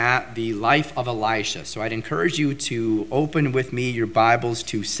at the life of Elisha. So I'd encourage you to open with me your Bibles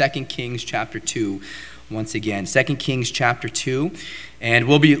to 2 Kings chapter 2 once again. 2 Kings chapter 2. And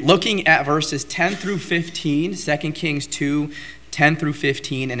we'll be looking at verses 10 through 15, 2 Kings 2, 10 through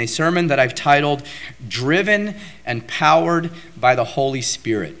 15, in a sermon that I've titled, Driven and Powered by the Holy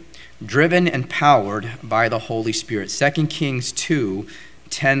Spirit. Driven and Powered by the Holy Spirit. 2 Kings 2,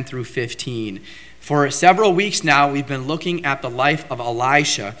 10 through 15. For several weeks now, we've been looking at the life of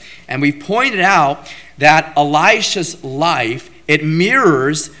Elisha, and we've pointed out that Elisha's life, it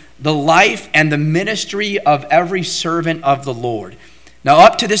mirrors the life and the ministry of every servant of the Lord. Now,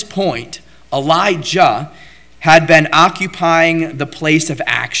 up to this point, Elijah had been occupying the place of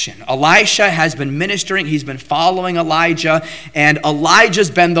action. Elisha has been ministering, he's been following Elijah, and Elijah's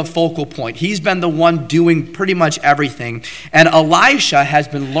been the focal point. He's been the one doing pretty much everything. And Elisha has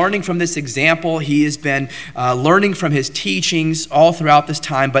been learning from this example. He has been learning from his teachings all throughout this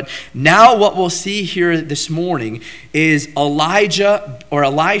time. But now what we'll see here this morning is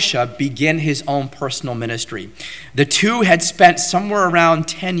Elisha begin his own personal ministry. The two had spent somewhere around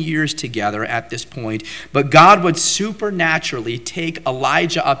 10 years together at this point, but God would supernaturally take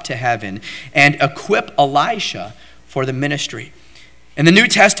Elijah up to heaven and equip Elisha for the ministry. In the New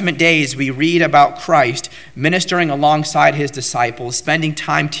Testament days, we read about Christ ministering alongside his disciples, spending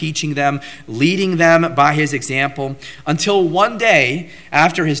time teaching them, leading them by his example, until one day,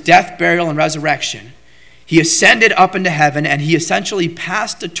 after his death, burial, and resurrection, he ascended up into heaven, and he essentially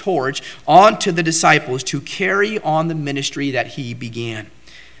passed the torch on to the disciples to carry on the ministry that he began.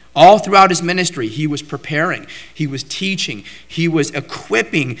 All throughout his ministry, he was preparing, he was teaching, he was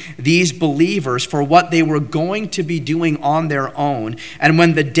equipping these believers for what they were going to be doing on their own. And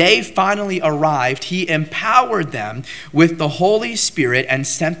when the day finally arrived, he empowered them with the Holy Spirit and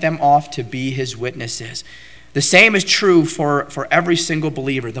sent them off to be his witnesses. The same is true for every single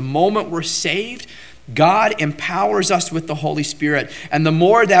believer. The moment we're saved, God empowers us with the Holy Spirit. And the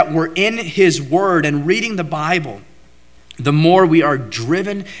more that we're in his word and reading the Bible, the more we are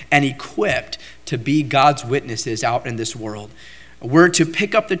driven and equipped to be God's witnesses out in this world. We're to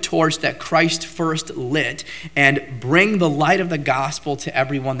pick up the torch that Christ first lit and bring the light of the gospel to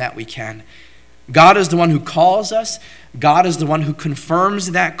everyone that we can. God is the one who calls us. God is the one who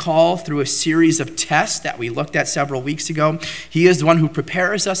confirms that call through a series of tests that we looked at several weeks ago. He is the one who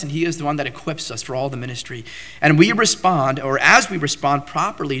prepares us, and he is the one that equips us for all the ministry. And we respond, or as we respond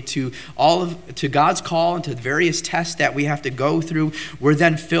properly to God's call and to the various tests that we have to go through, we're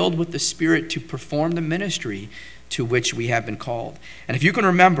then filled with the Spirit to perform the ministry to which we have been called. And if you can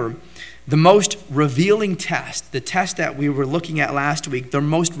remember, the most revealing test, the test that we were looking at last week, the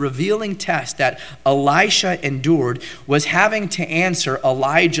most revealing test that Elisha endured was having to answer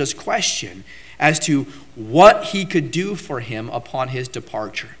Elijah's question as to what he could do for him upon his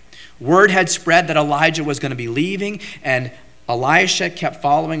departure. Word had spread that Elijah was going to be leaving, and Elisha kept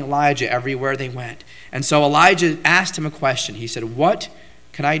following Elijah everywhere they went. And so Elijah asked him a question. He said, "What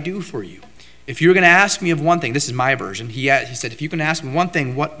can I do for you? If you're going to ask me of one thing," this is my version, he said, "if you can ask me one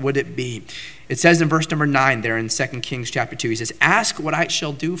thing, what would it be?" It says in verse number 9 there in 2 Kings chapter 2, he says, "Ask what I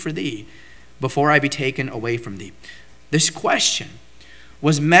shall do for thee before I be taken away from thee." This question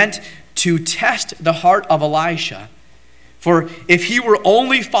was meant to test the heart of Elisha. For if he were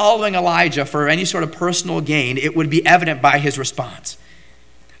only following Elijah for any sort of personal gain, it would be evident by his response.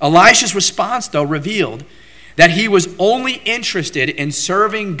 Elisha's response, though, revealed that he was only interested in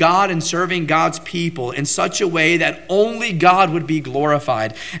serving God and serving God's people in such a way that only God would be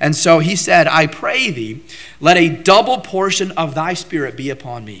glorified. And so he said, "I pray thee, let a double portion of thy Spirit be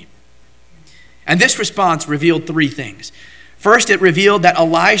upon me." And this response revealed three things. First, it revealed that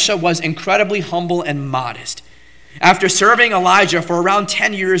Elisha was incredibly humble and modest. After serving Elijah for around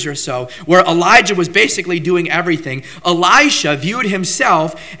 10 years or so, where Elijah was basically doing everything, Elisha viewed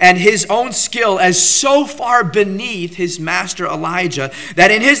himself and his own skill as so far beneath his master Elijah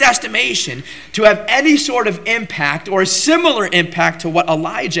that in his estimation, to have any sort of impact or similar impact to what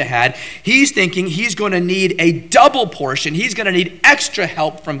Elijah had, he's thinking he's going to need a double portion. He's going to need extra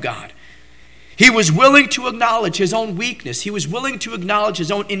help from God. He was willing to acknowledge his own weakness. He was willing to acknowledge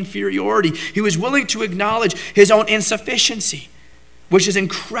his own inferiority. He was willing to acknowledge his own insufficiency, which is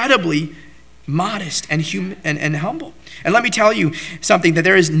incredibly modest and humble. And let me tell you something, that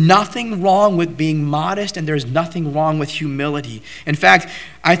there is nothing wrong with being modest, and there's nothing wrong with humility. In fact,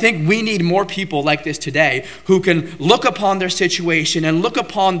 I think we need more people like this today who can look upon their situation and look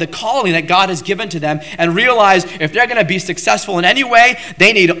upon the calling that God has given to them and realize if they're going to be successful in any way,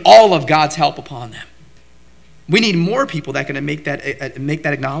 they need all of God's help upon them. We need more people that can make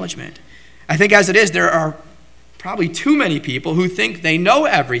that acknowledgement. I think as it is, there are probably too many people who think they know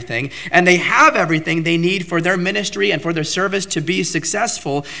everything and they have everything they need for their ministry and for their service to be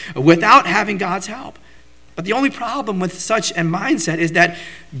successful without having God's help. But the only problem with such a mindset is that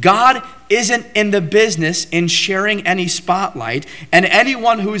God isn't in the business in sharing any spotlight, and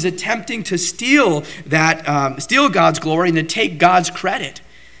anyone who is attempting to steal God's glory and to take God's credit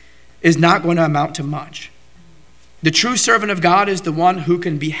is not going to amount to much. The true servant of God is the one who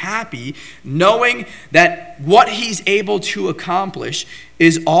can be happy knowing that what he's able to accomplish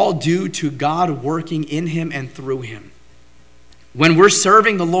is all due to God working in him and through him. When we're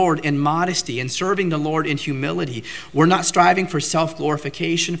serving the Lord in modesty and serving the Lord in humility, we're not striving for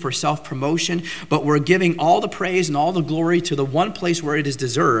self-glorification, for self-promotion, but we're giving all the praise and all the glory to the one place where it is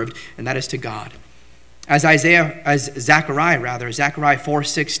deserved, and that is to God. As Zechariah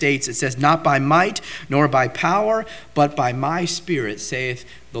 4:6 states, it says, "Not by might nor by power, but by my Spirit, saith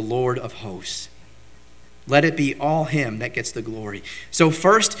the Lord of hosts." Let it be all him that gets the glory. So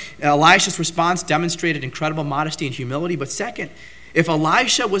first, Elisha's response demonstrated incredible modesty and humility. But second, if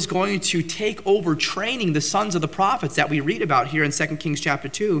Elisha was going to take over training the sons of the prophets that we read about here in 2 Kings chapter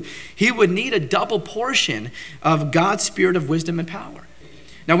 2, he would need a double portion of God's spirit of wisdom and power.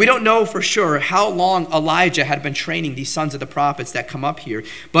 Now, we don't know for sure how long Elijah had been training these sons of the prophets that come up here,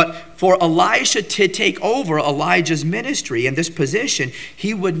 but for Elisha to take over Elijah's ministry in this position,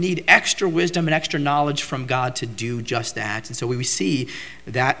 he would need extra wisdom and extra knowledge from God to do just that. And so we see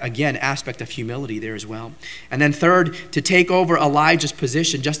that, again, aspect of humility there as well. And then third, to take over Elijah's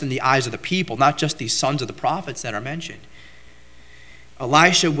position just in the eyes of the people, not just these sons of the prophets that are mentioned.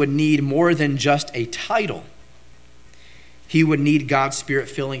 Elisha would need more than just a title. He would need God's Spirit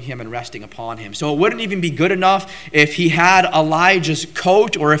filling him and resting upon him. So it wouldn't even be good enough if he had Elijah's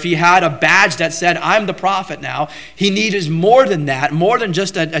coat or if he had a badge that said, "I'm the prophet now." He needed more than that, more than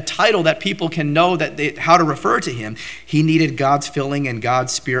just a title that people can know how to refer to him. He needed God's filling and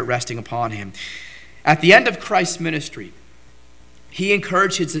God's Spirit resting upon him. At the end of Christ's ministry, he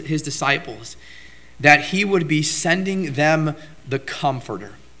encouraged his disciples that he would be sending them the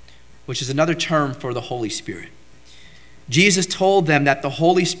Comforter, which is another term for the Holy Spirit. Jesus told them that the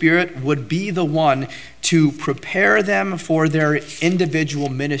Holy Spirit would be the one to prepare them for their individual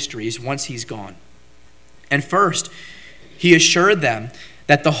ministries once he's gone. And first, he assured them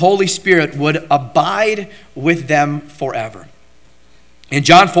that the Holy Spirit would abide with them forever. In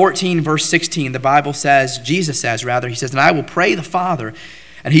John 14, verse 16, the Bible says, Jesus says, he says, "And I will pray the Father,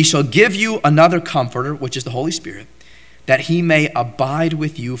 and he shall give you another Comforter," which is the Holy Spirit, "that he may abide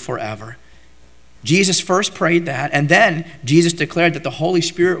with you forever." Jesus first prayed that, and then Jesus declared that the Holy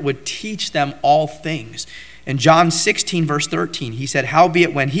Spirit would teach them all things. In John 16, verse 13, he said,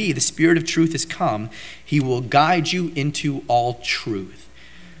 "Howbeit when he, the Spirit of truth, is come, he will guide you into all truth."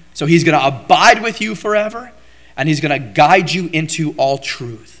 So he's going to abide with you forever, and he's going to guide you into all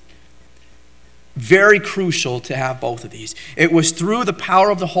truth. Very crucial to have both of these. It was through the power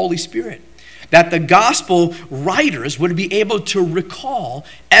of the Holy Spirit that the gospel writers would be able to recall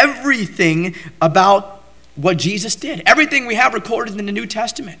everything about what Jesus did. Everything we have recorded in the New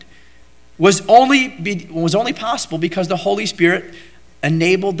Testament was only possible because the Holy Spirit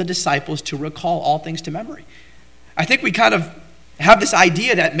enabled the disciples to recall all things to memory. I think we kind of have this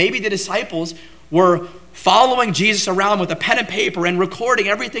idea that maybe the disciples were following Jesus around with a pen and paper and recording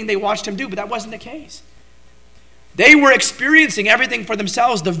everything they watched him do, but that wasn't the case. They were experiencing everything for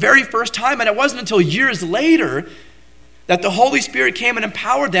themselves the very first time, and it wasn't until years later that the Holy Spirit came and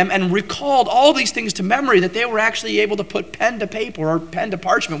empowered them and recalled all these things to memory, that they were actually able to put pen to paper or pen to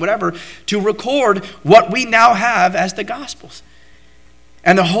parchment, whatever, to record what we now have as the Gospels.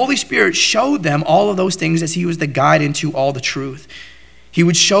 And the Holy Spirit showed them all of those things as he was the guide into all the truth. He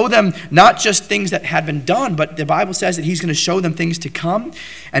would show them not just things that had been done, but the Bible says that he's going to show them things to come,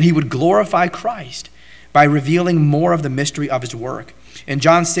 and he would glorify Christ by revealing more of the mystery of his work. In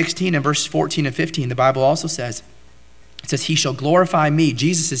John 16 and verse 14 and 15, the Bible also says, it says, "He shall glorify me."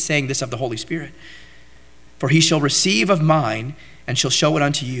 Jesus is saying this of the Holy Spirit. "For he shall receive of mine and shall show it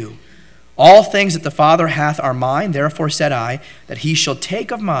unto you. All things that the Father hath are mine, therefore said I, that he shall take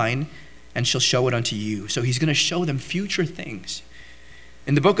of mine and shall show it unto you." So he's going to show them future things.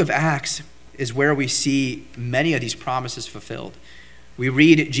 In the book of Acts is where we see many of these promises fulfilled. We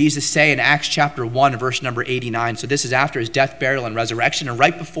read Jesus say in Acts chapter 1, verse number 89. So this is after his death, burial, and resurrection, and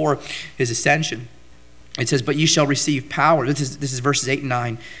right before his ascension. It says, "But ye shall receive power." This is verses 8 and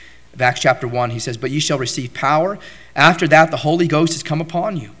 9 of Acts chapter 1. He says, "But ye shall receive power. After that the Holy Ghost is come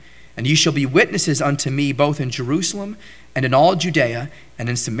upon you. And ye shall be witnesses unto me both in Jerusalem and in all Judea and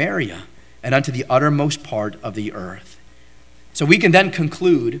in Samaria and unto the uttermost part of the earth." So we can then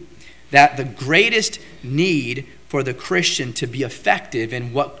conclude that the greatest need for the Christian to be effective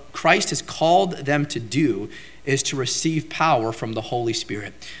in what Christ has called them to do is to receive power from the Holy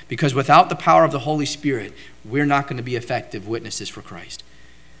Spirit. Because without the power of the Holy Spirit, we're not going to be effective witnesses for Christ.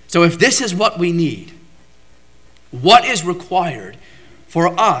 So if this is what we need, what is required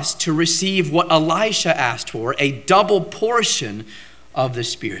for us to receive what Elisha asked for, a double portion of the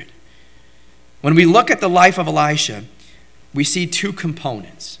Spirit? When we look at the life of Elisha, we see two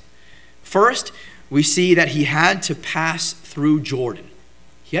components. First, we see that he had to pass through Jordan.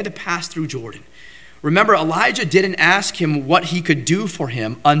 He had to pass through Jordan. Remember, Elijah didn't ask him what he could do for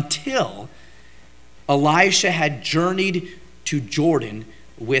him until Elisha had journeyed to Jordan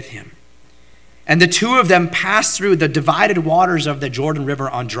with him. And the two of them passed through the divided waters of the Jordan River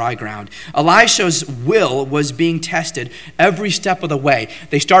on dry ground. Elisha's will was being tested every step of the way.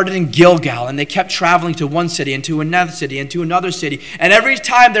 They started in Gilgal, and they kept traveling to one city and to another city and to another city. And every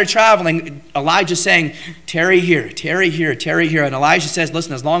time they're traveling, Elijah's saying, tarry here, tarry here, tarry here. And Elijah says,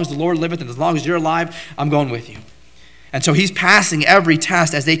 listen, as long as the Lord liveth and as long as you're alive, I'm going with you. And so he's passing every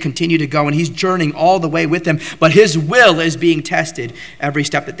test as they continue to go, and he's journeying all the way with them. But his will is being tested every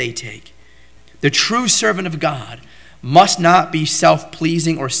step that they take. The true servant of God must not be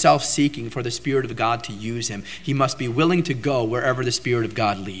self-pleasing or self-seeking for the Spirit of God to use him. He must be willing to go wherever the Spirit of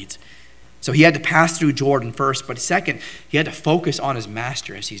God leads. So he had to pass through Jordan first, but second, he had to focus on his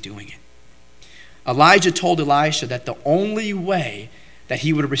master as he's doing it. Elijah told Elisha that the only way that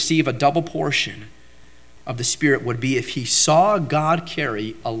he would receive a double portion of the Spirit would be if he saw God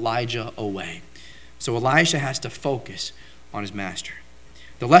carry Elijah away. So Elisha has to focus on his master.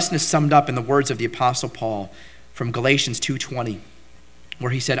 The lesson is summed up in the words of the Apostle Paul from Galatians 2:20,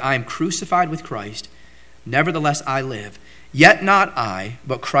 where he said, I am crucified with Christ, nevertheless I live, yet not I,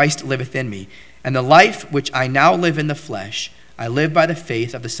 but Christ liveth in me. And the life which I now live in the flesh, I live by the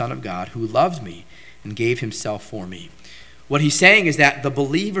faith of the Son of God, who loved me and gave himself for me. What he's saying is that the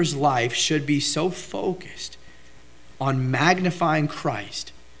believer's life should be so focused on magnifying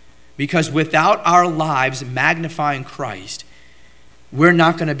Christ, because without our lives magnifying Christ, we're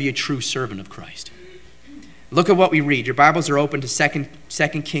not going to be a true servant of Christ. Look at what we read. Your Bibles are open to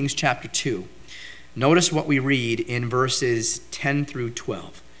 2 Kings chapter 2. Notice what we read in verses 10 through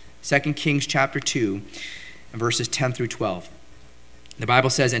 12. 2 Kings chapter 2, verses 10 through 12. The Bible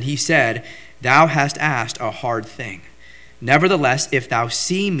says, and he said, thou hast asked a hard thing. Nevertheless, if thou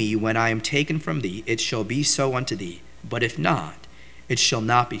see me when I am taken from thee, it shall be so unto thee. But if not, it shall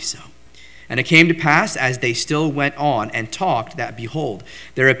not be so. And it came to pass, as they still went on and talked, that, behold,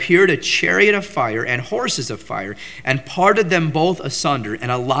 there appeared a chariot of fire and horses of fire, and parted them both asunder.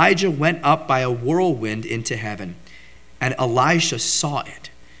 And Elijah went up by a whirlwind into heaven. And Elisha saw it,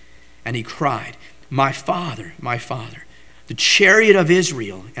 and he cried, my father, the chariot of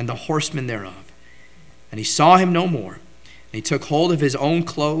Israel and the horsemen thereof. And he saw him no more. And he took hold of his own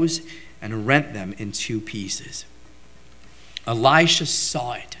clothes and rent them in two pieces. Elisha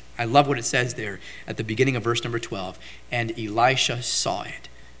saw it. I love what it says there at the beginning of verse number 12. And Elisha saw it.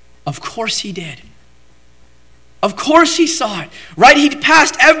 Of course he did. Of course he saw it. Right? He'd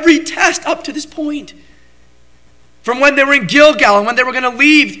passed every test up to this point. From when they were in Gilgal and when they were going to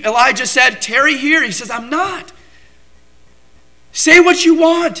leave, Elijah said, tarry here. He says, I'm not. Say what you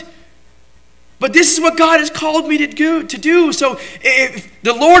want. But this is what God has called me to do. So if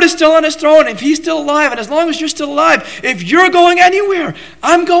the Lord is still on his throne, if he's still alive, and as long as you're still alive, if you're going anywhere,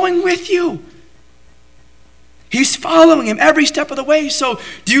 I'm going with you. He's following him every step of the way. So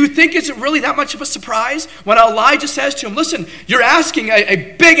do you think it's really that much of a surprise when Elijah says to him, listen, you're asking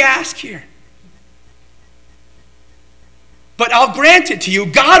a big ask here. But I'll grant it to you.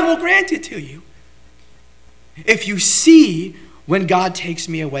 God will grant it to you. If you see when God takes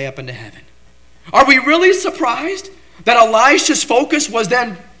me away up into heaven. Are we really surprised that Elisha's focus was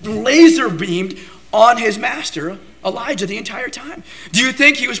then laser beamed on his master, Elijah, the entire time? Do you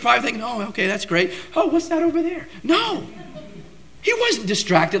think he was probably thinking, oh, okay, that's great. Oh, what's that over there? No. He wasn't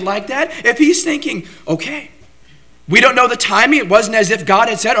distracted like that. If he's thinking, okay, we don't know the timing. It wasn't as if God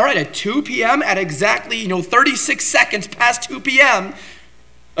had said, all right, at 2 p.m., at exactly 36 seconds past 2 p.m.,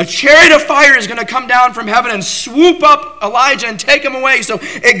 a chariot of fire is going to come down from heaven and swoop up Elijah and take him away. So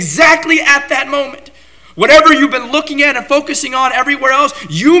exactly at that moment, whatever you've been looking at and focusing on everywhere else,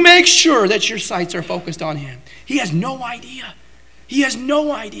 you make sure that your sights are focused on him. He has no idea. He has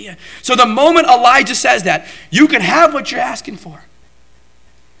no idea. So the moment Elijah says that, you can have what you're asking for.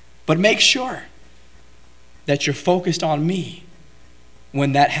 But make sure that you're focused on me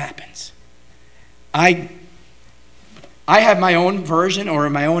when that happens. I have my own version or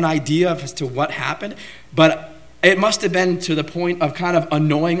my own idea as to what happened, but It must have been to the point of kind of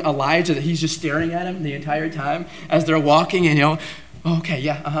annoying Elijah that he's just staring at him the entire time as they're walking and, oh, okay,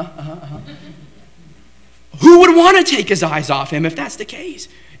 yeah, Who would want to take his eyes off him if that's the case?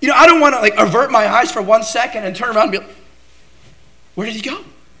 I don't want to avert my eyes for 1 second and turn around and be like, where did he go?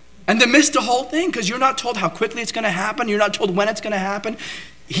 And then miss the whole thing because you're not told how quickly it's going to happen. You're not told when it's going to happen.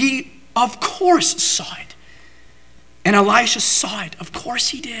 He, of course, saw it. And Elisha saw it. Of course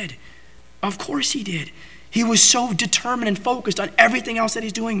he did. Of course he did. He was so determined and focused on everything else that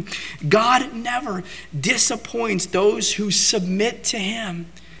he's doing. God never disappoints those who submit to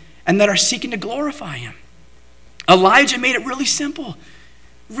him and that are seeking to glorify him. Elijah made it really simple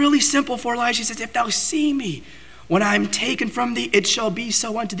for Elijah. He says, if thou see me when I am taken from thee, it shall be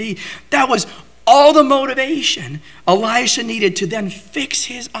so unto thee. That was all the motivation Elisha needed to then fix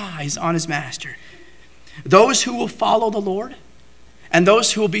his eyes on his master. Those who will follow the Lord and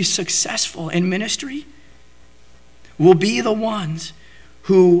those who will be successful in ministry will be the ones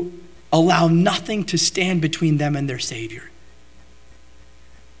who allow nothing to stand between them and their Savior.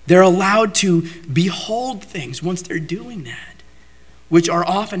 They're allowed to behold things once they're doing that, which are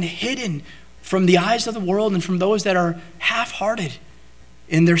often hidden from the eyes of the world and from those that are half-hearted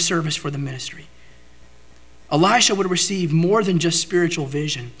in their service for the ministry. Elisha would receive more than just spiritual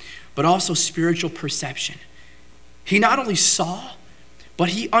vision, but also spiritual perception. He not only saw, but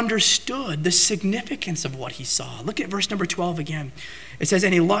he understood the significance of what he saw. Look at verse number 12 again. It says,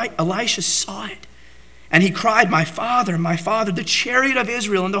 and Elisha saw it, and he cried, my father, the chariot of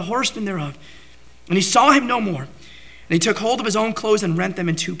Israel and the horsemen thereof. And he saw him no more. And he took hold of his own clothes and rent them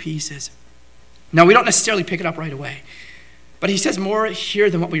in 2 pieces. Now, we don't necessarily pick it up right away, but he says more here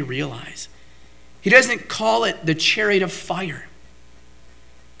than what we realize. He doesn't call it the chariot of fire.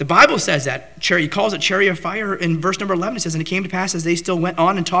 The Bible says that. He calls it chariot of fire. In verse number 11, it says, and it came to pass as they still went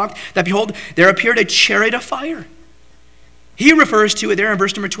on and talked, that behold, there appeared a chariot of fire. He refers to it there in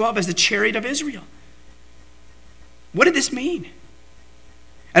verse number 12 as the chariot of Israel. What did this mean?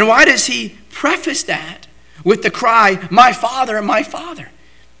 And why does he preface that with the cry, my father, my father?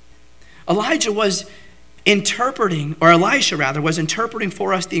 Elisha was interpreting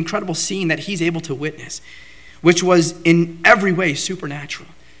for us the incredible scene that he's able to witness, which was in every way supernatural.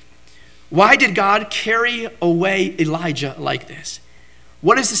 Why did God carry away Elijah like this?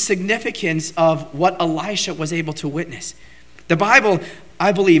 What is the significance of what Elisha was able to witness? The Bible,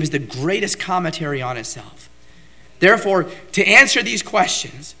 I believe, is the greatest commentary on itself. Therefore, to answer these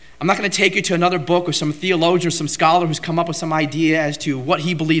questions, I'm not going to take you to another book or some theologian or some scholar who's come up with some idea as to what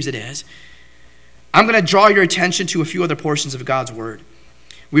he believes it is. I'm going to draw your attention to a few other portions of God's word.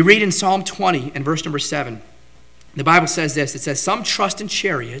 We read in Psalm 20 and verse number 7, the Bible says this. It says, some trust in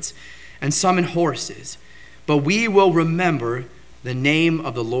chariots and some in horses, but we will remember the name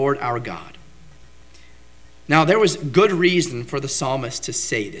of the Lord our God. Now, there was good reason for the psalmist to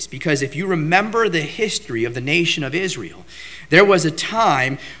say this, because if you remember the history of the nation of Israel, there was a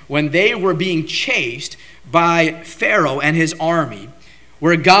time when they were being chased by Pharaoh and his army,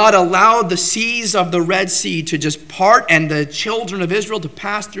 where God allowed the seas of the Red Sea to just part and the children of Israel to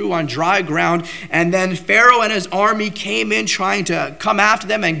pass through on dry ground. And then Pharaoh and his army came in trying to come after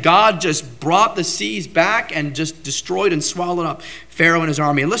them, and God just brought the seas back and just destroyed and swallowed up Pharaoh and his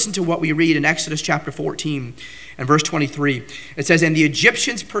army. And listen to what we read in Exodus chapter 14 and verse 23. It says, and the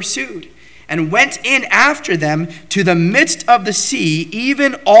Egyptians pursued and went in after them to the midst of the sea,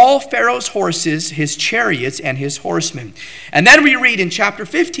 even all Pharaoh's horses, his chariots, and his horsemen. And then we read in chapter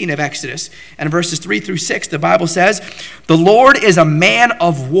 15 of Exodus, and verses 3 through 6, the Bible says, the Lord is a man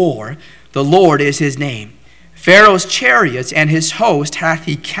of war, the Lord is his name. Pharaoh's chariots and his host hath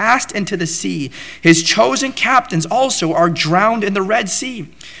he cast into the sea. His chosen captains also are drowned in the Red Sea.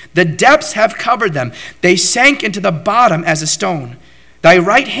 The depths have covered them. They sank into the bottom as a stone. Thy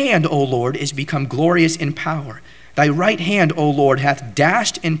right hand, O Lord, is become glorious in power. Thy right hand, O Lord, hath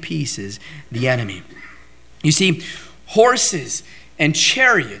dashed in pieces the enemy. You see, horses and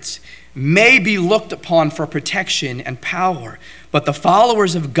chariots may be looked upon for protection and power, but the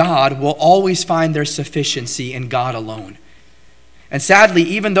followers of God will always find their sufficiency in God alone. And sadly,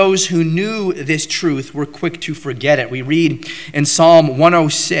 even those who knew this truth were quick to forget it. We read in Psalm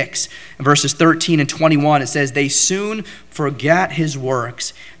 106, verses 13 and 21, it says, they soon forgot his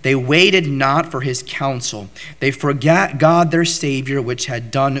works. They waited not for his counsel. They forgot God their Savior, which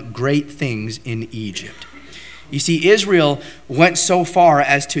had done great things in Egypt. You see, Israel went so far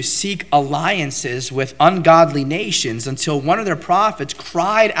as to seek alliances with ungodly nations until one of their prophets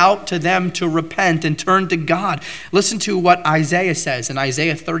cried out to them to repent and turn to God. Listen to what Isaiah says in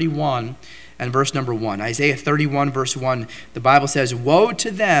Isaiah 31 and verse number 1. Isaiah 31, verse 1, the Bible says, "Woe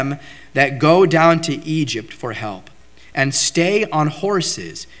to them that go down to Egypt for help, and stay on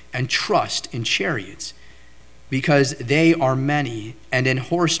horses and trust in chariots, because they are many, and in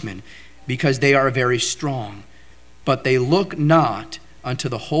horsemen, because they are very strong. But they look not unto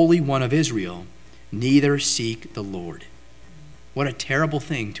the Holy One of Israel, neither seek the Lord." What a terrible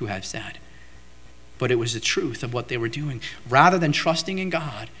thing to have said. But it was the truth of what they were doing. Rather than trusting in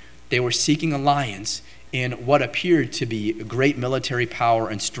God, they were seeking alliance in what appeared to be great military power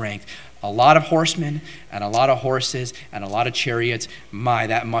and strength. A lot of horsemen and a lot of horses and a lot of chariots. My,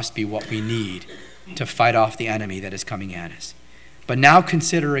 that must be what we need to fight off the enemy that is coming at us. But now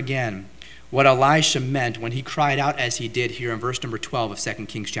consider again what Elisha meant when he cried out as he did here in verse number 12 of 2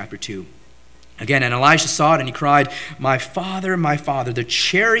 Kings chapter 2. Again, and Elisha saw it and he cried, my father, the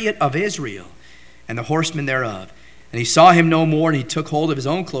chariot of Israel and the horsemen thereof. And he saw him no more, and he took hold of his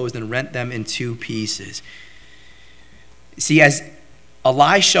own clothes and rent them in two pieces." See, as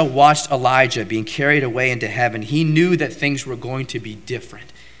Elisha watched Elijah being carried away into heaven, he knew that things were going to be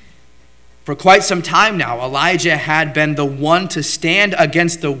different. For quite some time now, Elijah had been the one to stand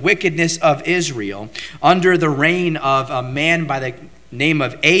against the wickedness of Israel under the reign of a man by the name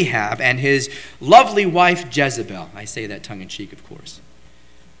of Ahab and his lovely wife Jezebel. I say that tongue-in-cheek, of course.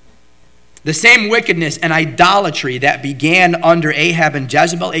 The same wickedness and idolatry that began under Ahab and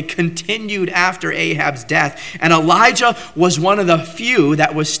Jezebel, it continued after Ahab's death. And Elijah was one of the few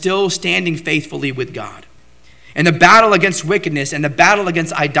that was still standing faithfully with God. In the battle against wickedness and the battle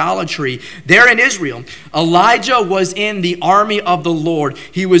against idolatry there in Israel, Elijah was in the army of the Lord.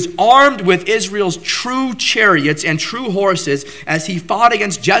 He was armed with Israel's true chariots and true horses as he fought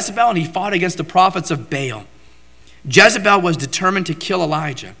against Jezebel and he fought against the prophets of Baal. Jezebel was determined to kill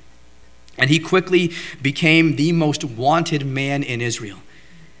Elijah, and he quickly became the most wanted man in Israel.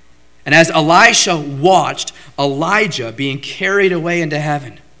 And as Elisha watched Elijah being carried away into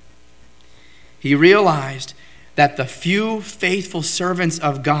heaven, he realized that the few faithful servants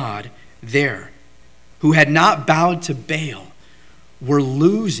of God there who had not bowed to Baal were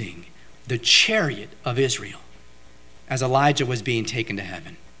losing the chariot of Israel as Elijah was being taken to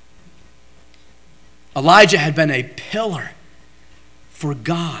heaven. Elijah had been a pillar for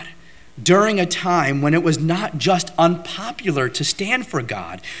God during a time when it was not just unpopular to stand for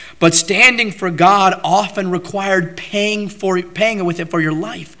God, but standing for God often required paying with it for your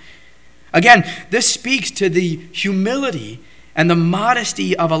life. Again, this speaks to the humility and the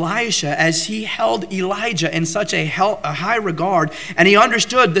modesty of Elisha as he held Elijah in such a high regard, and he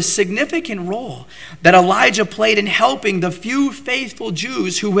understood the significant role that Elijah played in helping the few faithful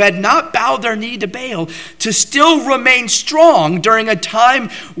Jews who had not bowed their knee to Baal to still remain strong during a time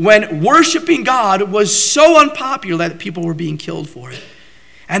when worshiping God was so unpopular that people were being killed for it.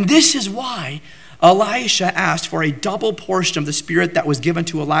 And this is why Elisha asked for a double portion of the Spirit that was given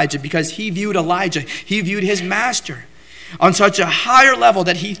to Elijah, because he viewed Elijah, he viewed his master on such a higher level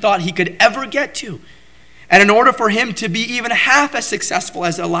that he thought he could ever get to. And in order for him to be even half as successful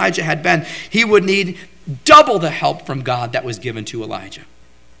as Elijah had been, he would need double the help from God that was given to Elijah.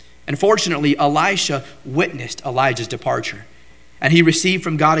 And fortunately, Elisha witnessed Elijah's departure, and he received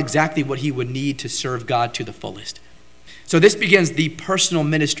from God exactly what he would need to serve God to the fullest. So this begins the personal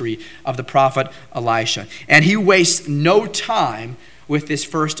ministry of the prophet Elisha. And he wastes no time with this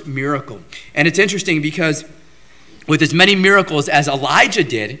first miracle. And it's interesting because with as many miracles as Elijah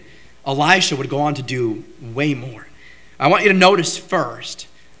did, Elisha would go on to do way more. I want you to notice first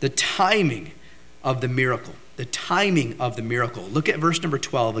the timing of the miracle. The timing of the miracle. Look at verse number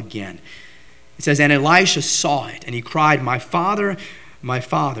 12 again. It says, "And Elisha saw it, and he cried, my father,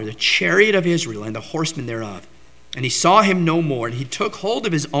 the chariot of Israel and the horsemen thereof. And he saw him no more, and he took hold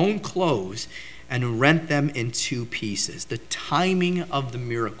of his own clothes and rent them in two pieces." The timing of the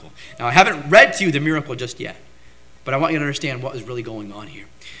miracle. Now, I haven't read to you the miracle just yet, but I want you to understand what is really going on here.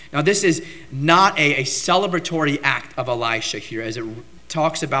 Now, this is not a celebratory act of Elisha here, as it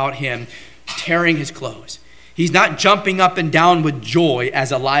talks about him tearing his clothes. He's not jumping up and down with joy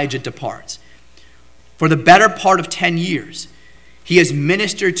as Elijah departs. For the better part of 10 years, he has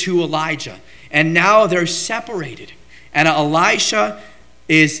ministered to Elijah, and now they're separated. And Elisha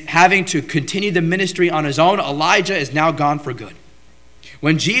is having to continue the ministry on his own. Elijah is now gone for good.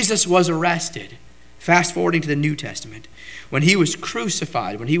 When Jesus was arrested, fast forwarding to the New Testament, when he was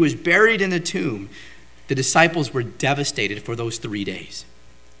crucified, when he was buried in the tomb, the disciples were devastated for those 3 days.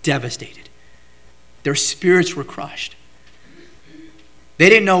 Devastated. Their spirits were crushed. They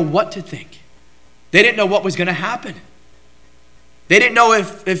didn't know what to think. They didn't know what was going to happen. They didn't know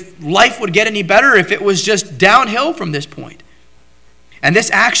if life would get any better, if it was just downhill from this point. And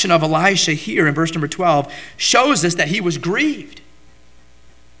this action of Elisha here in verse number 12 shows us that he was grieved.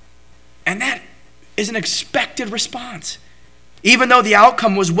 And that is an expected response. Even though the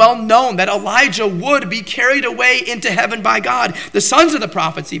outcome was well known that Elijah would be carried away into heaven by God. The sons of the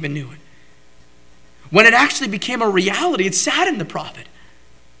prophets even knew it. When it actually became a reality, it saddened the prophet.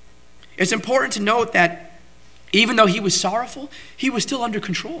 It's important to note that even though he was sorrowful, he was still under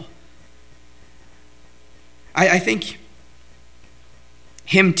control. I think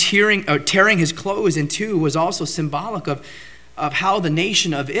him tearing his clothes in two was also symbolic of how the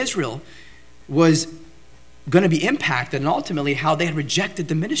nation of Israel was going to be impacted, and ultimately how they had rejected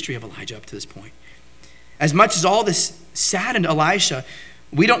the ministry of Elijah up to this point. As much as all this saddened Elisha,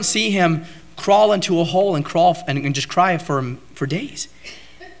 we don't see him crawl into a hole and just cry for days.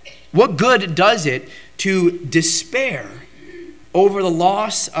 What good does it to despair over the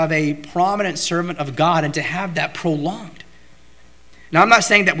loss of a prominent servant of God and to have that prolonged? Now, I'm not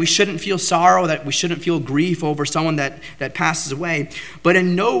saying that we shouldn't feel sorrow, that we shouldn't feel grief over someone that passes away, but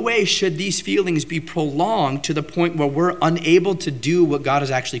in no way should these feelings be prolonged to the point where we're unable to do what God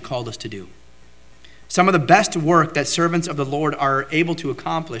has actually called us to do. Some of the best work that servants of the Lord are able to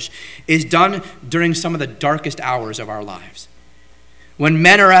accomplish is done during some of the darkest hours of our lives. When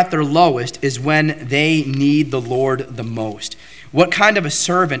men are at their lowest is when they need the Lord the most. What kind of a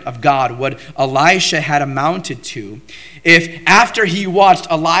servant of God would Elisha had amounted to if after he watched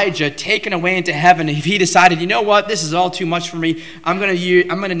Elijah taken away into heaven, if he decided, you know what, this is all too much for me. I'm going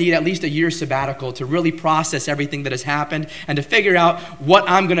to need at least a year sabbatical to really process everything that has happened and to figure out what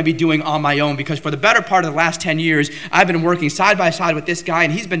I'm going to be doing on my own, because for the better part of the last 10 years, I've been working side by side with this guy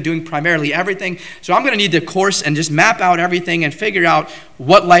and he's been doing primarily everything. So I'm going to need the course and just map out everything and figure out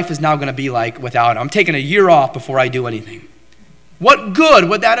what life is now going to be like without him. I'm taking a year off before I do anything. What good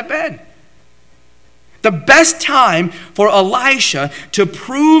would that have been? The best time for Elisha to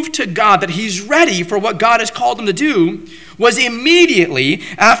prove to God that he's ready for what God has called him to do was immediately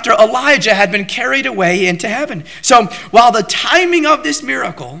after Elijah had been carried away into heaven. So while the timing of this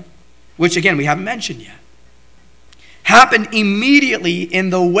miracle, which again we haven't mentioned yet, happened immediately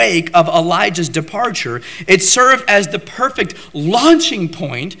in the wake of Elijah's departure, it served as the perfect launching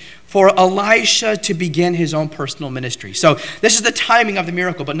point for Elisha to begin his own personal ministry. So this is the timing of the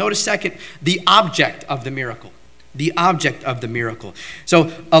miracle. But notice second, the object of the miracle. The object of the miracle.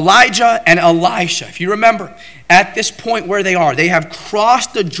 So Elijah and Elisha, if you remember, at this point where they are, they have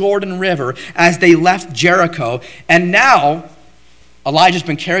crossed the Jordan River as they left Jericho. And now Elijah's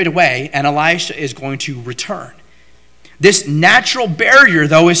been carried away and Elisha is going to return. This natural barrier,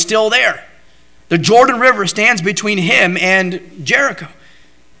 though, is still there. The Jordan River stands between him and Jericho.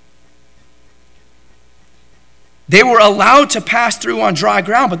 They were allowed to pass through on dry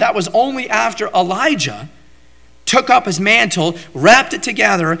ground, but that was only after Elijah took up his mantle, wrapped it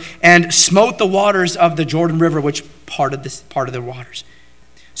together, and smote the waters of the Jordan River, which parted the waters.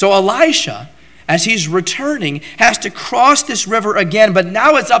 So Elisha, as he's returning, has to cross this river again, but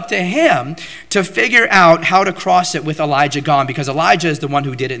now it's up to him to figure out how to cross it with Elijah gone, because Elijah is the one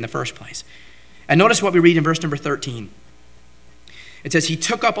who did it in the first place. And notice what we read in verse number 13. It says, he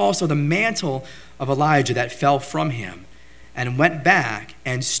took up also the mantle of Elijah that fell from him and went back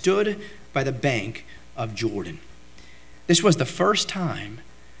and stood by the bank of Jordan. This was the first time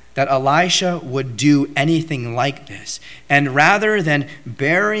that Elisha would do anything like this. And rather than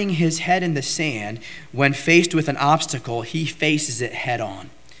burying his head in the sand when faced with an obstacle, he faces it head on.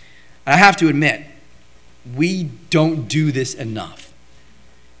 And I have to admit, we don't do this enough.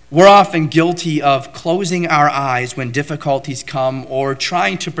 We're often guilty of closing our eyes when difficulties come or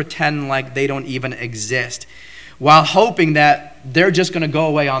trying to pretend like they don't even exist while hoping that they're just going to go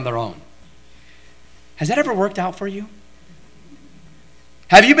away on their own. Has that ever worked out for you?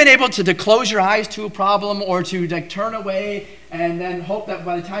 Have you been able to close your eyes to a problem or to turn away and then hope that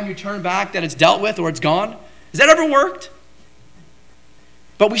by the time you turn back that it's dealt with or it's gone? Has that ever worked?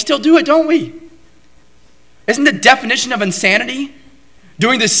 But we still do it, don't we? Isn't the definition of insanity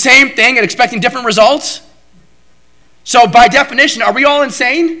doing the same thing and expecting different results? So by definition, are we all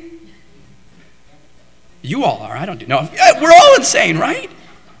insane? You all are. I don't do. No, we're all insane, right?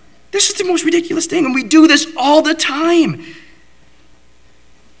 This is the most ridiculous thing, and we do this all the time.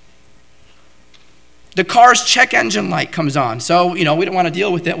 The car's check engine light comes on, so we don't want to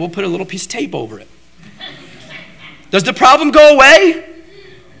deal with it. We'll put a little piece of tape over it. Does the problem go away?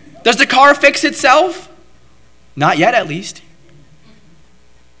 Does the car fix itself? Not yet, at least.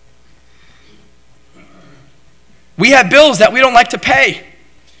 We have bills that we don't like to pay.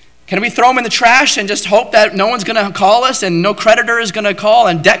 Can we throw them in the trash and just hope that no one's going to call us and no creditor is going to call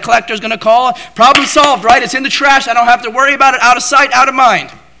and debt collector is going to call? Problem solved, right? It's in the trash. I don't have to worry about it. Out of sight, out of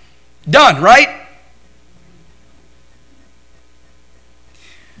mind. Done, right?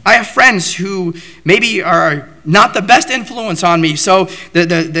 I have friends who maybe are not the best influence on me. So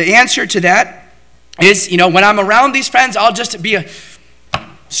the answer to that is, when I'm around these friends, I'll just be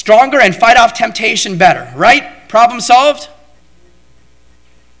stronger and fight off temptation better, right? Problem solved?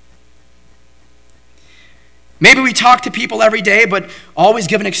 Maybe we talk to people every day, but always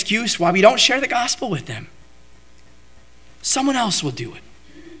give an excuse why we don't share the gospel with them. Someone else will do it.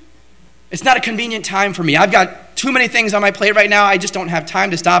 It's not a convenient time for me. I've got too many things on my plate right now. I just don't have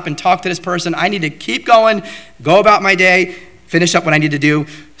time to stop and talk to this person. I need to keep going, go about my day, finish up what I need to do.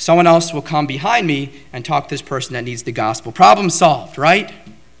 Someone else will come behind me and talk to this person that needs the gospel. Problem solved, right?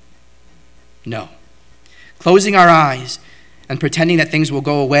 No. Closing our eyes and pretending that things will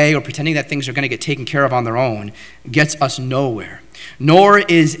go away or pretending that things are going to get taken care of on their own gets us nowhere. Nor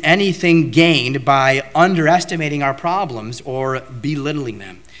is anything gained by underestimating our problems or belittling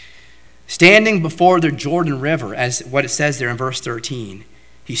them. Standing before the Jordan River, as what it says there in verse 13,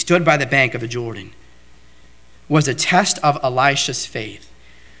 he stood by the bank of the Jordan, was a test of Elisha's faith.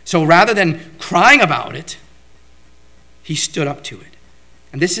 So rather than crying about it, he stood up to it.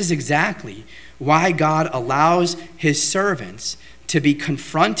 And this is exactly why God allows his servants to be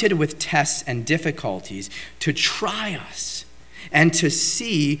confronted with tests and difficulties, to try us and to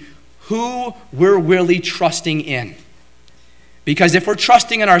see who we're really trusting in. Because if we're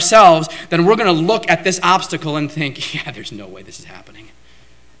trusting in ourselves, then we're going to look at this obstacle and think, yeah, there's no way this is happening.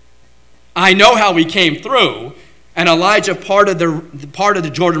 I know how we came through, and Elijah parted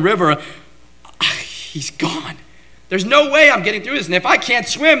the Jordan River. He's gone. There's no way I'm getting through this. And if I can't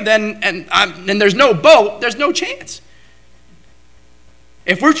swim, then there's no boat, there's no chance.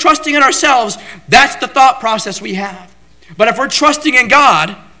 If we're trusting in ourselves, that's the thought process we have. But if we're trusting in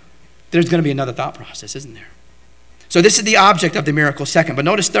God, there's going to be another thought process, isn't there? So this is the object of the miracle, second. But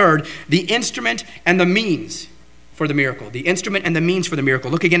notice third, the instrument and the means for the miracle. The instrument and the means for the miracle.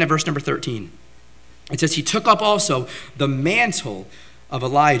 Look again at verse number 13. It says, he took up also the mantle of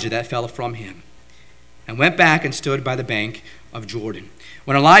Elijah that fell from him and went back and stood by the bank of Jordan.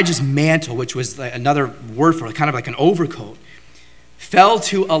 When Elijah's mantle, which was another word for it, kind of like an overcoat, fell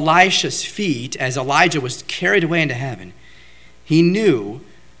to Elisha's feet as Elijah was carried away into heaven, he knew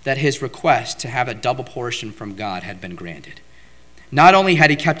that his request to have a double portion from God had been granted. Not only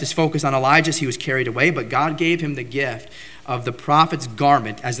had he kept his focus on Elijah as he was carried away, but God gave him the gift of the prophet's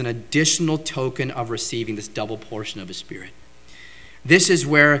garment as an additional token of receiving this double portion of his spirit. This is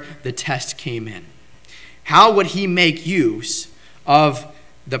where the test came in. How would he make use of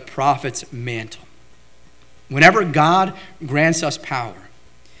the prophet's mantle? Whenever God grants us power,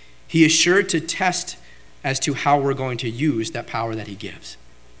 he is sure to test as to how we're going to use that power that he gives.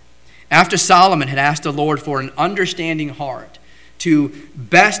 After Solomon had asked the Lord for an understanding heart to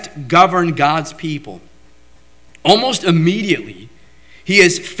best govern God's people, almost immediately he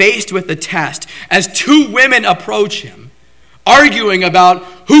is faced with the test as two women approach him, arguing about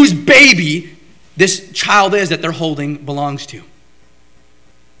whose baby this child is that they're holding belongs to.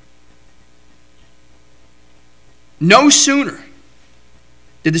 No sooner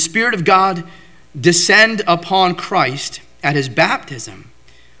did the Spirit of God descend upon Christ at his baptism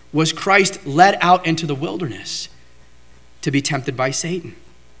was Christ led out into the wilderness to be tempted by Satan.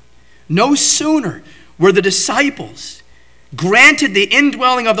 No sooner were the disciples granted the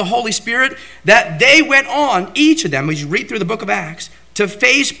indwelling of the Holy Spirit that they went on, each of them, as you read through the book of Acts, to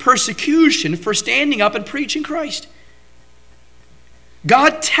face persecution for standing up and preaching Christ.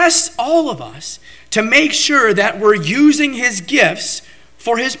 God tests all of us to make sure that we're using his gifts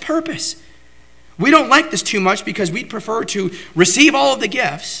for his purpose. We don't like this too much because we'd prefer to receive all of the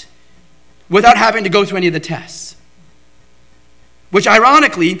gifts without having to go through any of the tests. Which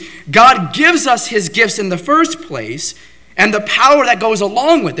ironically, God gives us his gifts in the first place and the power that goes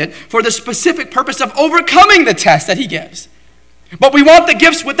along with it for the specific purpose of overcoming the test that he gives. But we want the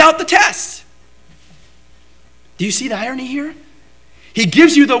gifts without the tests. Do you see the irony here? He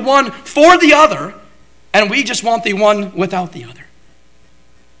gives you the one for the other, and we just want the one without the other.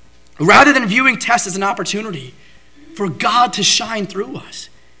 Rather than viewing tests as an opportunity for God to shine through us,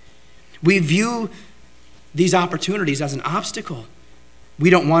 we view these opportunities as an obstacle we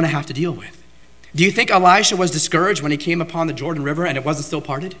don't want to have to deal with. Do you think Elisha was discouraged when he came upon the Jordan River and it wasn't still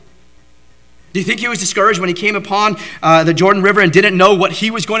parted? Do you think he was discouraged when he came upon the Jordan River and didn't know what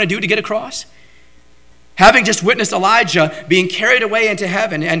he was going to do to get across? Having just witnessed Elijah being carried away into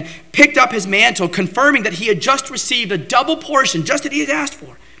heaven and picked up his mantle, confirming that he had just received a double portion, just that he had asked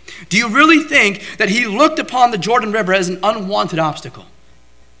for, Do you really think that he looked upon the Jordan River as an unwanted obstacle?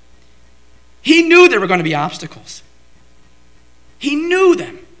 He knew there were going to be obstacles. He knew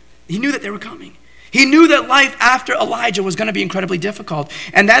them. He knew that they were coming. He knew that life after Elijah was going to be incredibly difficult.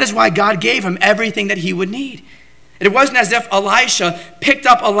 And that is why God gave him everything that he would need. It wasn't as if Elisha picked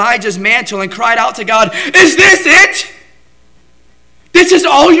up Elijah's mantle and cried out to God, "Is this it? This is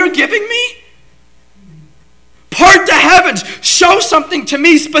all you're giving me? Part the heavens, show something to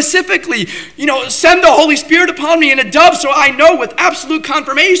me specifically. Send the Holy Spirit upon me in a dove so I know with absolute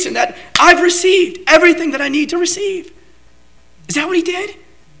confirmation that I've received everything that I need to receive." Is that what he did?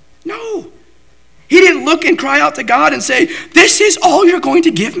 No. He didn't look and cry out to God and say, "This is all you're going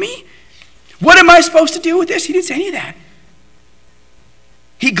to give me? What am I supposed to do with this?" He didn't say any of that.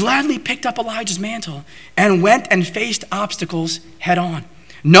 He gladly picked up Elijah's mantle and went and faced obstacles head on,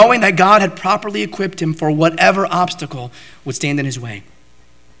 knowing that God had properly equipped him for whatever obstacle would stand in his way.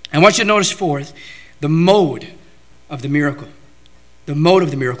 I want you to notice fourth, the mode of the miracle. The mode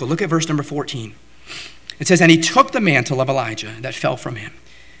of the miracle. Look at verse number 14. It says, "And he took the mantle of Elijah that fell from him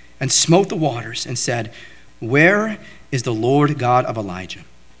and smote the waters and said, 'Where is the Lord God of Elijah?'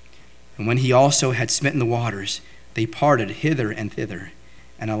 And when he also had smitten the waters, they parted hither and thither,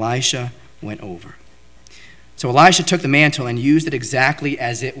 and Elisha went over." So Elisha took the mantle and used it exactly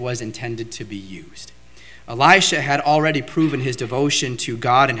as it was intended to be used. Elisha had already proven his devotion to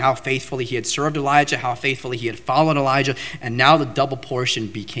God and how faithfully he had served Elijah, how faithfully he had followed Elijah, and now the double portion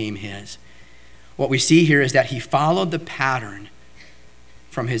became his. What we see here is that he followed the pattern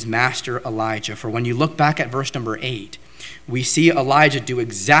from his master Elijah. For when you look back at verse number 8, we see Elijah do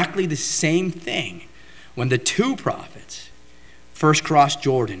exactly the same thing when the two prophets first crossed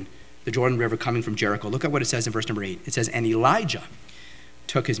Jordan, the Jordan River coming from Jericho. Look at what it says in verse number 8. It says, "And Elijah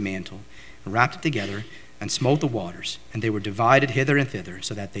took his mantle and wrapped it together and smote the waters, and they were divided hither and thither,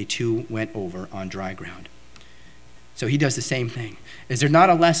 so that they too went over on dry ground." So he does the same thing. Is there not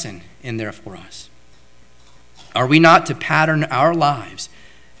a lesson in there for us? Are we not to pattern our lives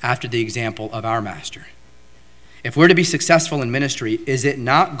after the example of our master? If we're to be successful in ministry, is it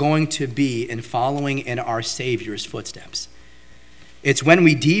not going to be in following in our Savior's footsteps? It's when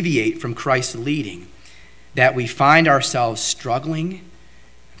we deviate from Christ's leading that we find ourselves struggling,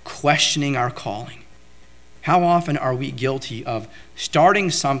 questioning our calling. How often are we guilty of starting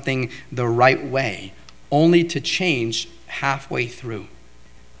something the right way only to change halfway through?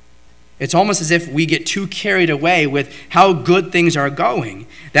 It's almost as if we get too carried away with how good things are going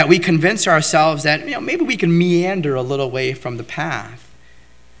that we convince ourselves that maybe we can meander a little way from the path.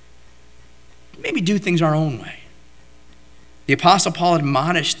 Maybe do things our own way. The Apostle Paul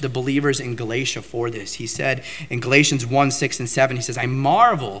admonished the believers in Galatia for this. He said in Galatians 1, 6 and 7, he says, "I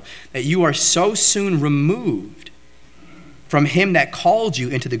marvel that you are so soon removed from him that called you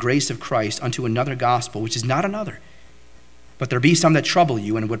into the grace of Christ unto another gospel, which is not another. But there be some that trouble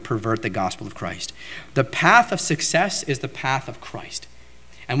you and would pervert the gospel of Christ." The path of success is the path of Christ.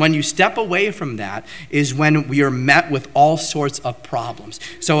 And when you step away from that is when we are met with all sorts of problems.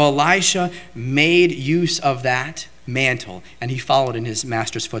 So Elisha made use of that mantle, and he followed in his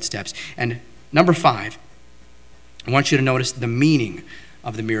master's footsteps. And number 5, I want you to notice the meaning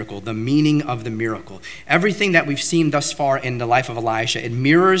of the miracle, the meaning of the miracle. Everything that we've seen thus far in the life of Elisha, it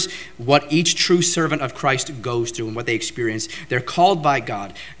mirrors what each true servant of Christ goes through and what they experience. They're called by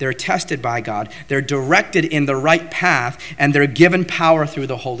God, they're tested by God, they're directed in the right path, and they're given power through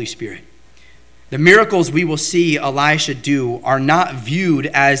the Holy Spirit. The miracles we will see Elisha do are not viewed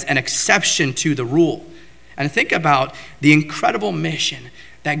as an exception to the rule. And think about the incredible mission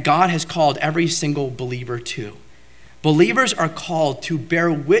that God has called every single believer to. Believers are called to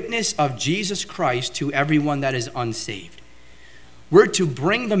bear witness of Jesus Christ to everyone that is unsaved. We're to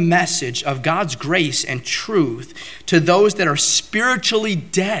bring the message of God's grace and truth to those that are spiritually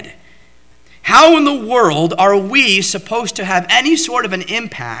dead. How in the world are we supposed to have any sort of an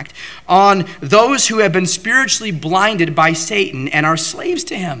impact on those who have been spiritually blinded by Satan and are slaves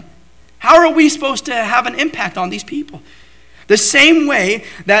to him? How are we supposed to have an impact on these people? The same way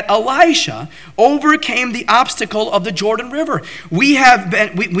that Elisha overcame the obstacle of the Jordan River. We have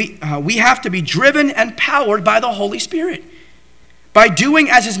to be driven and powered by the Holy Spirit. By doing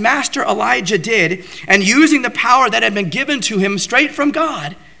as his master Elijah did and using the power that had been given to him straight from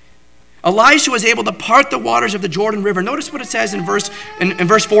God, Elisha was able to part the waters of the Jordan River. Notice what it says in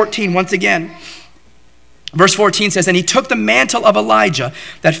verse 14 once again. Verse 14 says, "And he took the mantle of Elijah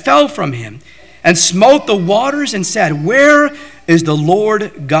that fell from him and smote the waters and said, 'Where is the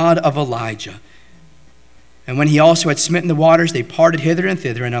Lord God of Elijah?' And when he also had smitten the waters, they parted hither and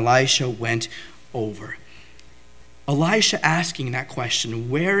thither, and Elisha went over." Elisha asking that question,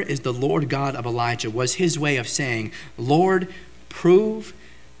 where is the Lord God of Elijah, was his way of saying, Lord, prove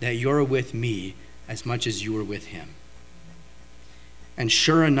that you're with me as much as you were with him. And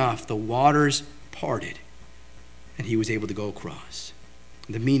sure enough, the waters parted, and he was able to go across.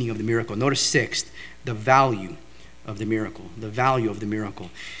 The meaning of the miracle. Notice sixth, the value of the miracle. The value of the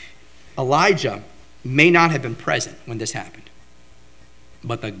miracle. Elijah may not have been present when this happened,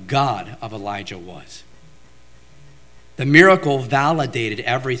 but the God of Elijah was. The miracle validated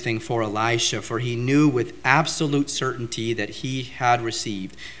everything for Elisha, for he knew with absolute certainty that he had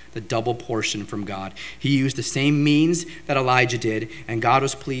received the double portion from God. He used the same means that Elijah did, and God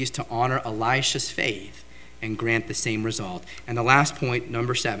was pleased to honor Elisha's faith and grant the same result. And the last point,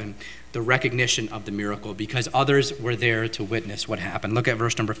 number 7, the recognition of the miracle, because others were there to witness what happened. Look at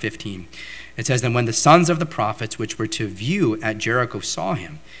verse number 15. It says, Then when the sons of the prophets which were to view at Jericho saw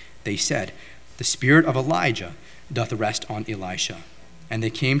him, they said, The spirit of Elijah doth rest on Elisha. And they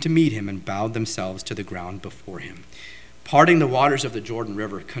came to meet him and bowed themselves to the ground before him. Parting the waters of the Jordan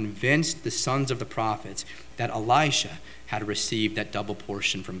River convinced the sons of the prophets that Elisha had received that double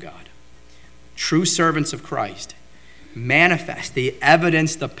portion from God. True servants of Christ manifest, they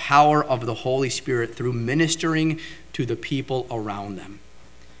evidence the power of the Holy Spirit through ministering to the people around them.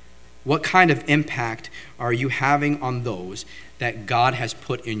 What kind of impact are you having on those that God has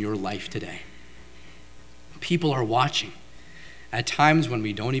put in your life today? People are watching at times when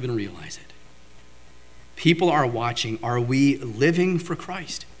we don't even realize it. People are watching. Are we living for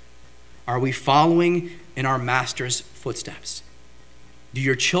Christ? Are we following in our Master's footsteps? Do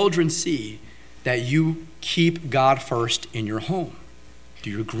your children see that you keep God first in your home?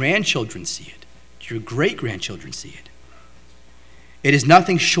 Do your grandchildren see it? Do your great-grandchildren see it? It is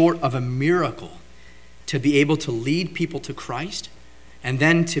nothing short of a miracle to be able to lead people to Christ and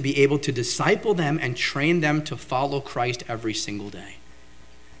then to be able to disciple them and train them to follow Christ every single day.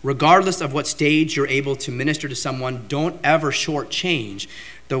 Regardless of what stage you're able to minister to someone, don't ever shortchange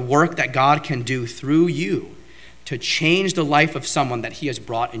the work that God can do through you to change the life of someone that he has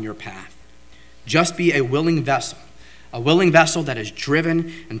brought in your path. Just be a willing vessel that is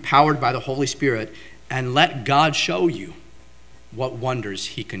driven and powered by the Holy Spirit, and let God show you what wonders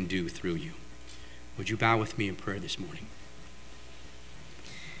he can do through you. Would you bow with me in prayer this morning?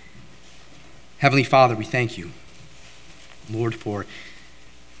 Heavenly Father, we thank you, Lord, for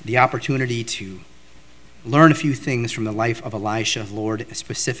the opportunity to learn a few things from the life of Elisha, Lord,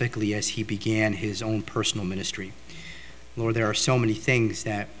 specifically as he began his own personal ministry. Lord, there are so many things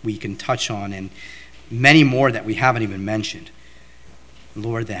that we can touch on and many more that we haven't even mentioned,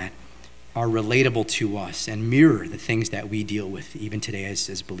 Lord, that are relatable to us and mirror the things that we deal with even today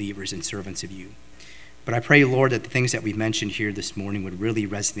as believers and servants of you. But I pray, Lord, that the things that we mentioned here this morning would really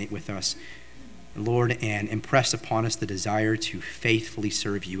resonate with us, Lord, and impress upon us the desire to faithfully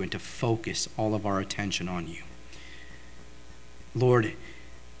serve you and to focus all of our attention on you. Lord,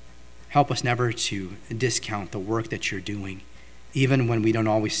 help us never to discount the work that you're doing, even when we don't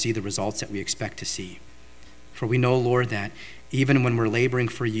always see the results that we expect to see. For we know, Lord, that even when we're laboring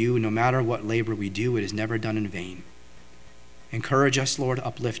for you, no matter what labor we do, it is never done in vain. Encourage us, Lord,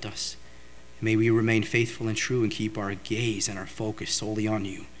 uplift us. May we remain faithful and true and keep our gaze and our focus solely on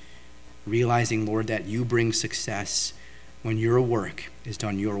you, realizing, Lord, that you bring success when your work is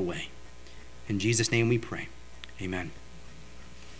done your way. In Jesus' name we pray. Amen.